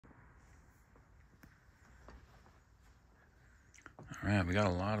Alright, we got a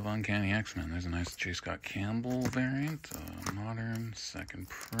lot of Uncanny X-Men. There's a nice J. Scott Campbell variant, modern, second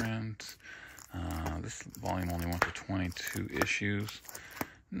print. This volume only went to 22 issues.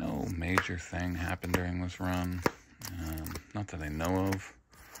 No major thing happened during this run. Not that I know of.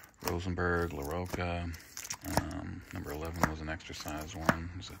 Rosenberg, LaRocca. Number 11 was an extra size one.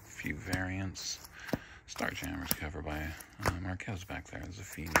 There's a few variants. Starjammer's cover by Marquez back there. There's a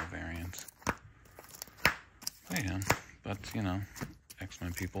female variant. Yeah, but you know,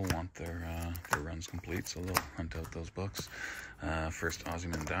 X-Men people want their runs complete, so they'll hunt out those books. First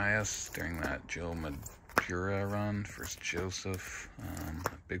Ozymandias during that Joe Madura run. First Joseph. A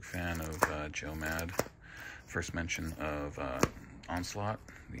big fan of Joe Mad. First mention of Onslaught.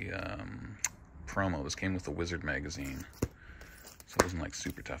 The promo. This came with the Wizard magazine, so it wasn't like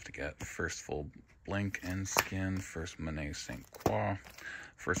super tough to get. First full Blink and Skin. First Monet St. Croix.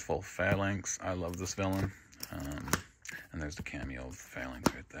 First full Phalanx. I love this villain. And there's the cameo of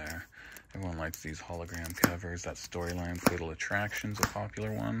Phalanx right there. Everyone likes these hologram covers. That storyline, Fatal Attraction's a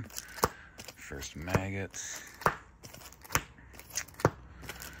popular one. First Maggots.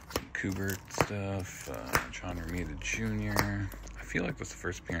 Some Kubert stuff. John Romita Jr. I feel like that's the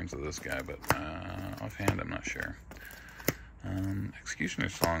first appearance of this guy, but offhand, I'm not sure.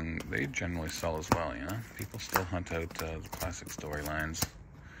 Executioner's Song, they generally sell as well, you know? People still hunt out the classic storylines.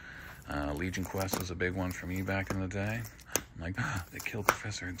 Legion Quest was a big one for me back in the day. I'm like, they killed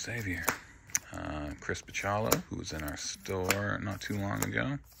Professor Xavier. Chris Bachalo, who was in our store not too long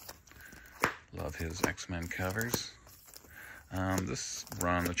ago. Love his X-Men covers. This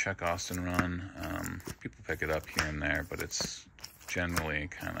run, the Chuck Austin run, people pick it up here and there, but it's generally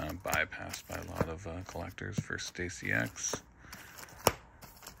kind of bypassed by a lot of collectors. For Stacy X.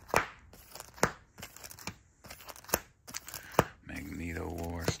 Magneto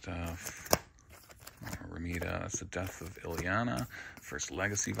War stuff. Romita, that's the death of Ileana. First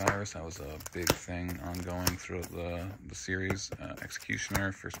Legacy Virus, that was a big thing ongoing throughout the series.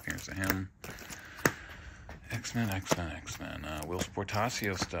 Executioner, first appearance of him. X-Men. Will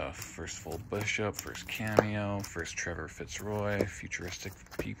Portacio stuff. First full Bishop, first cameo, first Trevor Fitzroy, futuristic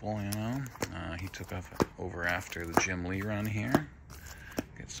people, you know. He took over after the Jim Lee run here.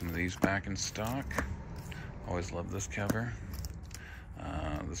 Get some of these back in stock. Always love this cover.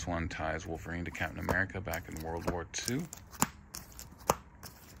 This one ties Wolverine to Captain America back in World War II.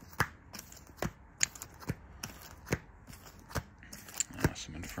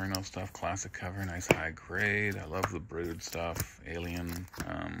 Some Inferno stuff, classic cover, nice high grade. I love the Brood stuff, alien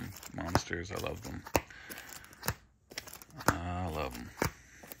monsters, I love them.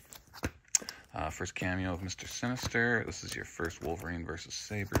 First cameo of Mr. Sinister. This is your first Wolverine versus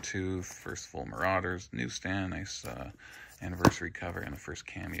Sabretooth. First full Marauders newsstand. Nice anniversary cover and the first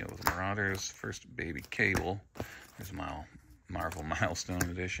cameo of the Marauders. First Baby Cable. Here's my Marvel Milestone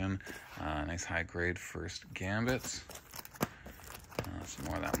Edition. Nice high grade first Gambit. Some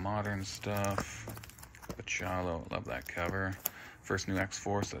more of that modern stuff. Bachalo, love that cover. First new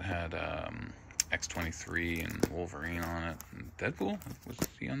X-Force that had X-23 and Wolverine on it. And Deadpool, was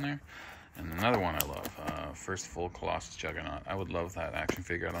he on there? And another one I love, first full Colossus Juggernaut. I would love that action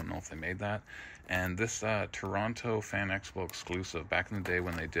figure. I don't know if they made that. And this Toronto Fan Expo exclusive, back in the day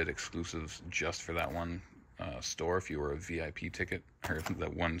when they did exclusives just for that one store, if you were a VIP ticket, or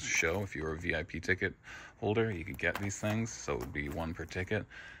that one show, if you were a VIP ticket holder, you could get these things. So it would be one per ticket.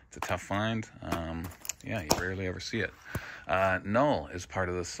 It's a tough find. Yeah, you rarely ever see it. Null is part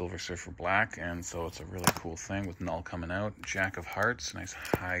of the Silver Surfer Black, and so it's a really cool thing with Null coming out. Jack of Hearts, nice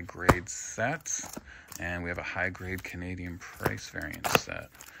high-grade set. And we have a high-grade Canadian Price variant set.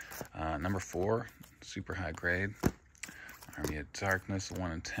 Number 4, super high-grade. Army of Darkness,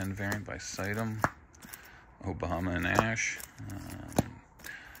 1 in 10 variant by Sightum. Obama and Ash.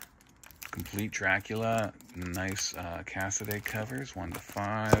 Complete Dracula, nice Cassidy covers, 1 to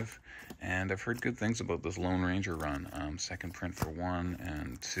 5. And I've heard good things about this Lone Ranger run. Second print for 1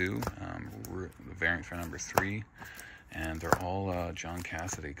 and 2, the variant for number 3. And they're all John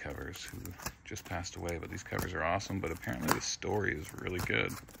Cassidy covers, who just passed away. But these covers are awesome, but apparently the story is really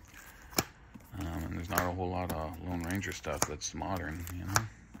good. And there's not a whole lot of Lone Ranger stuff that's modern, you know.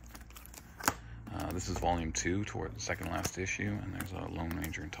 This is volume 2 toward the second last issue, and there's a Lone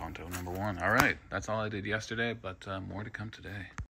Ranger and Tonto number 1. All right, that's all I did yesterday, but more to come today.